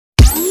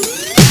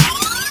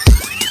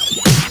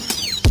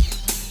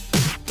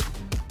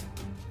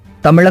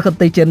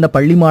தமிழகத்தைச் சேர்ந்த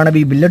பள்ளி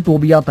மாணவி வில்லட்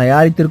ஓவியா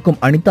தயாரித்திருக்கும்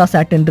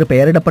அனிதா-சாட் என்று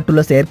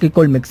பெயரிடப்பட்டுள்ள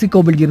செயற்கைக்கோள்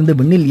மெக்சிகோவில் இருந்து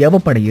விண்ணில்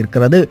ஏவப்பட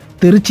இருக்கிறது.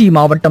 திருச்சி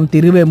மாவட்டம்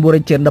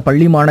திருவேம்பூரைச் சேர்ந்த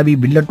பள்ளி மாணவி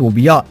வில்லட்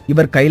ஓவியா.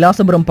 இவர்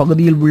கைலாசபுரம்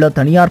பகுதியில் உள்ள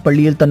தனியார்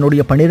பள்ளியில்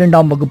தன்னுடைய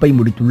 12ஆம் வகுப்பை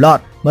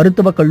முடித்துள்ளார்.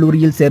 மருத்துவக்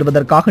கல்லூரியில்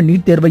சேர்வதற்காக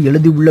நீட் தேர்வை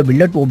எழுதியுள்ள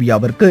வில்லட்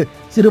ஓவியாவிற்கு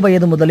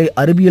சிறுவயது முதலே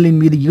அறிவியலின்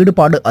மீது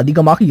ஈடுபாடு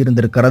அதிகமாக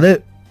இருந்திருக்கிறது.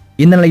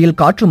 இந்த நிலையில்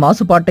காற்று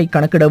மாசுபாட்டை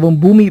கணக்கிடவும்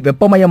பூமி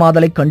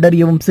வெப்பமயமாதலை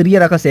கண்டறியவும் சிறிய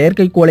ரக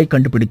செயற்கைக்கோளை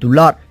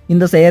கண்டுபிடித்துள்ளார்.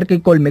 இந்த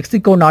செயற்கைக்கோள்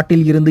மெக்சிகோ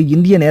நாட்டில் இருந்து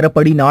இந்திய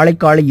நேரப்படி நாளை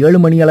காலை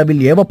 7 மணி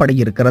அளவில் ஏவப்பட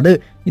இருக்கிறது.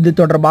 இது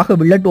தொடர்பாக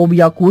வில்லட்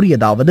ஓவியா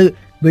கூறியதாவது: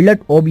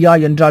 வில்லட் ஓவியா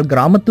என்றால்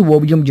கிராமத்து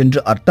ஓவியம்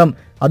என்று அர்த்தம்.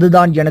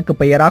 அதுதான் எனக்கு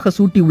பெயராக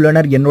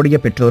சூட்டியுள்ளனர் என்னுடைய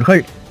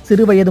பெற்றோர்கள்.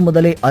 சிறுவயது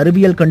முதலே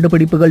அறிவியல்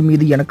கண்டுபிடிப்புகள்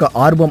மீது எனக்கு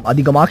ஆர்வம்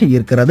அதிகமாக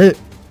இருக்கிறது.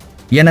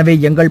 எனவே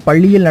எங்கள்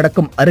பள்ளியில்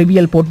நடக்கும்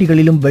அறிவியல்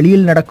போட்டிகளிலும்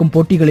வெளியில் நடக்கும்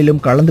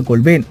போட்டிகளிலும் கலந்து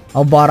கொள்வேன்.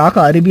 அவ்வாறாக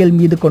அறிவியல்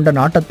மீது கொண்ட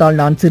நாட்டத்தால்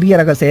நான் சிறிய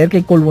ரக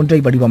செயற்கைக்கோள் ஒன்றை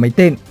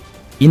வடிவமைத்தேன்.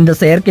 இந்த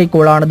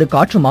செயற்கைக்கோளானது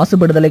காற்று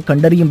மாசுபடுதலை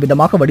கண்டறியும்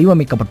விதமாக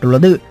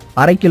வடிவமைக்கப்பட்டுள்ளது.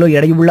 1/2 கிலோ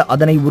எடையுள்ள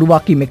அதனை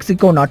உருவாக்கி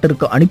மெக்சிகோ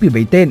நாட்டிற்கு அனுப்பி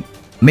வைத்தேன்.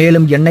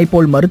 மேலும் என்னை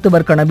போல்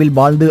மருத்துவர் கனவில்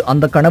வாழ்ந்து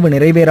அந்த கனவு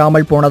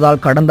நிறைவேறாமல்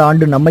போனதால் கடந்த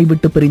ஆண்டு நம்மை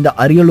விட்டு பிரிந்த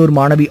அரியலூர்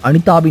மாணவி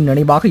அனிதாவின்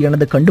நினைவாக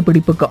எனது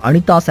கண்டுபிடிப்புக்கு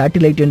அனிதா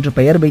சேட்டிலைட் என்று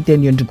பெயர்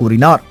வைத்தேன் என்று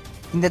கூறினார்.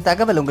 இந்த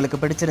தகவல் உங்களுக்கு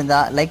பிடிச்சிருந்தா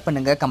லைக்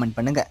பண்ணுங்க, கமெண்ட்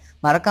பண்ணுங்க.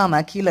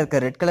 மறக்காம கீழே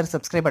இருக்க ரெட் கலர்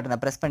சப்ஸ்கிரைப் பட்டனை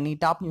பிரஸ் பண்ணி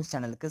டாப் நியூஸ்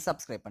சேனலுக்கு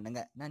சப்ஸ்கிரைப் பண்ணுங்க.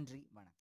 நன்றி, வணக்கம்.